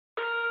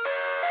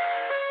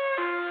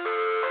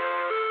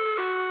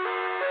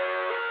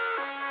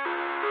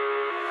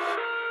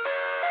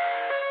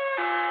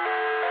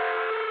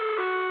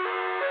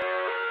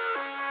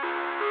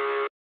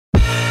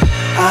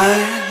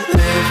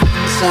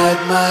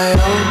my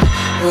own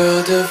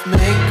world of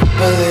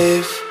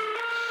make-believe.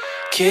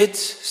 Kids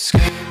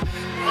screaming in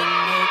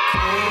the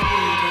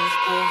cold of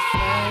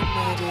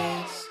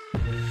profanities.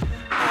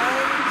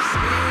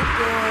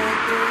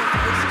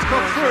 It's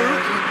got through.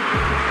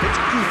 It's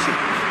Guti.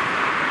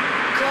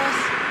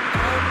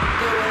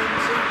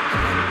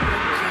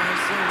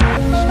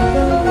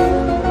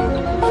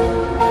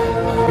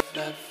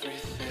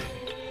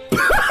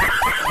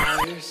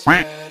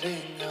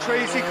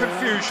 Crazy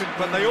confusion,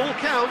 but they all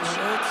count.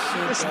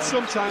 Listen,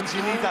 sometimes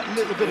you need that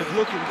little bit of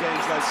luck in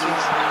games like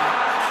these.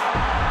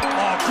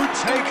 Oh, good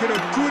take in a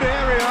good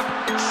area.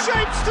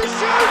 Shapes to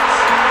shoot!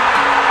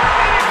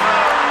 In it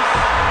goes!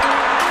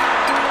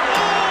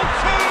 All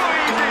too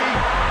easy!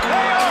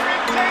 They are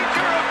in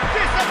danger of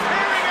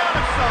disappearing out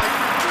of sight.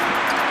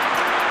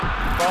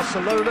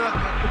 Barcelona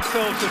get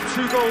themselves a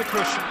 2-goal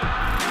cushion.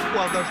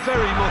 Well, they're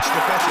very much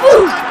the better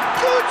team. And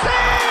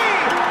Guti!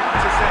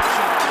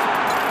 Interception.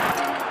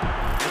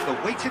 And the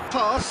weighted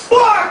pass.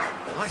 Fuck!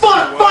 Nice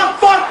fuck!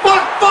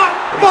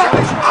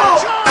 Oh!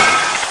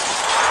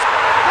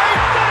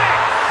 They've done it!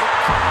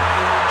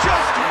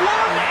 Just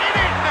one in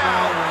it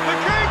now. The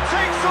game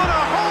takes on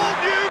a whole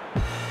new.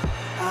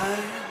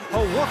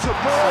 Oh, what a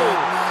ball!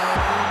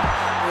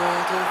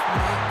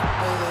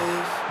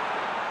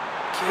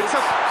 It's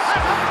a pop!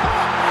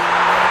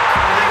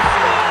 They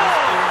score!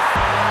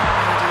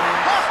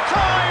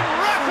 Half-time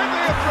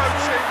rapidly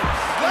approaching.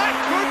 That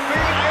could be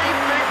a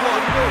big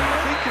one.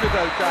 Thinking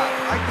about that,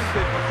 I think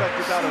they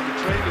perfected that on the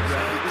training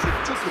ground because it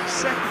took them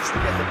seconds to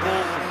get the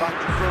ball from back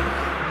to front.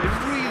 They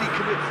really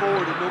commit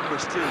forward in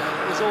numbers too.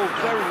 It was all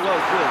very well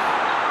drilled.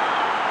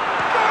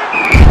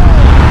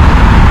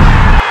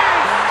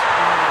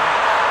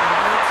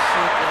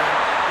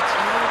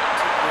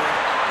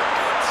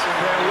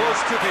 There was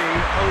to be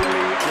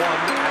only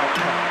one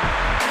outcome.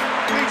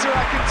 Peter,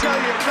 I can tell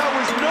you, that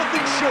was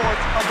nothing short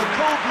of a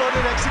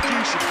cold-blooded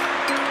execution.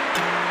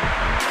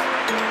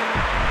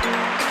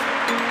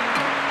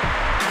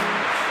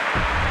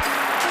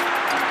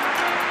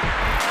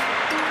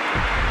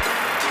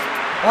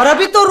 और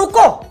अभी तो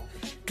रुको,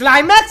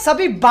 climax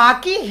अभी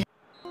बाकी है।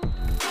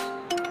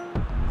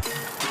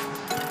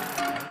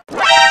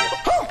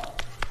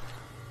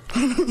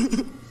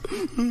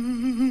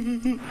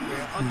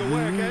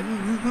 Underway again.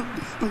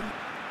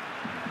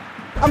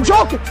 I'm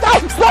joking!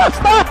 Stop! Stop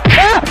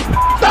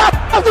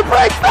the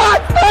break!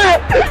 Stop!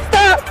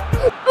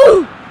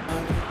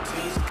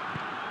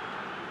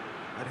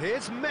 And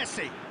here's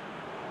Messi.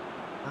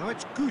 Now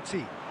it's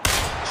Guti.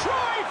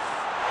 Drive!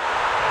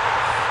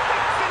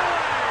 Sticks it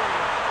away!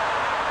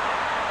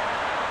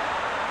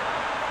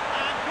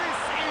 And this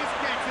is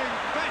getting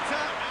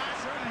better as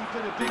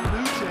been a big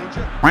mood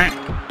changer.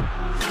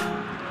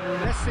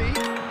 Messi.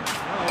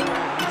 Oh,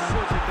 he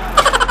sorted that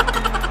out.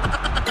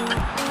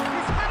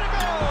 He's had a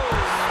goal!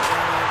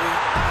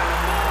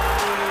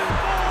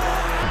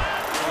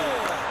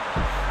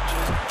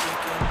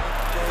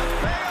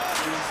 They are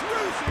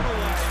cruising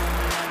away.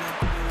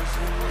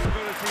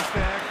 Possibilities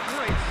there,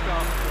 great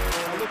stuff.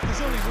 Now look,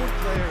 there's only one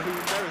player who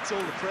merits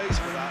all the praise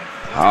for that.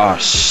 Oh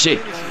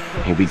shit,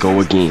 here we go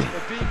again.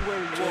 Being where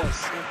he was,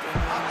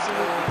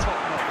 absolutely top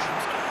notch.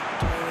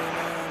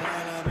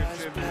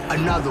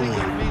 Another one.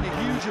 It'll mean a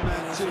huge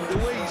amount to him, the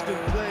way he's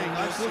been playing,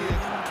 I see it.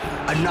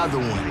 Another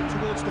one.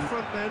 Towards the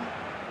front then.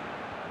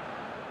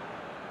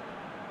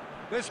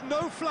 There's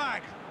no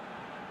flag.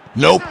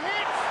 Nope. It's a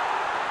hit.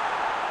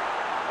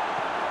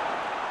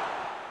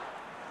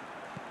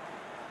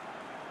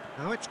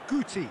 Now it's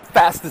Guti.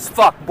 Fast as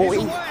fuck, boy.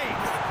 He's away.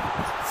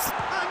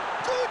 And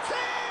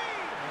Guti!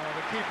 Oh,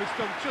 the keeper's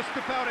done just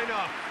about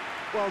enough.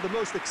 Well, the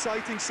most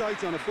exciting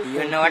sight on a football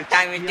You know what pitch.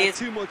 time it He had is?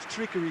 too much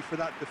trickery for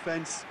that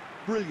defence.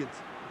 Brilliant.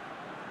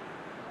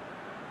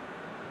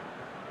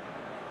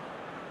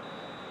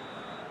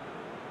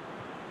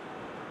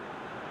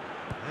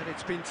 And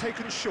it's been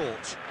taken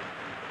short.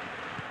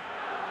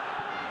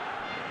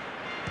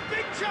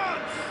 Big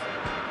chance!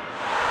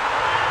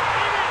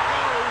 And in it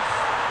goes!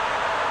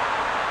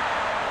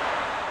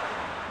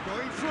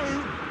 Going through.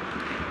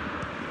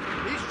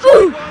 He's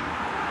shot one.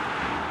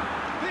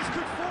 This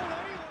could fall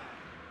anywhere.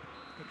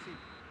 Let's see.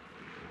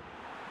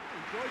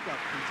 Enjoyed that,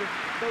 Peter.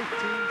 Both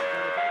teams were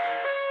about.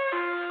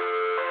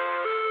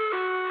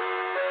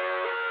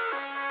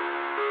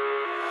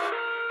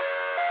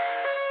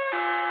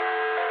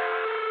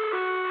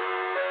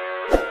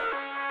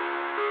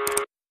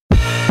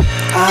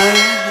 I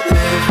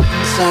live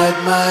inside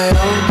my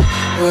own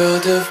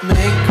world of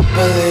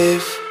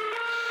make-believe.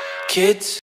 Kids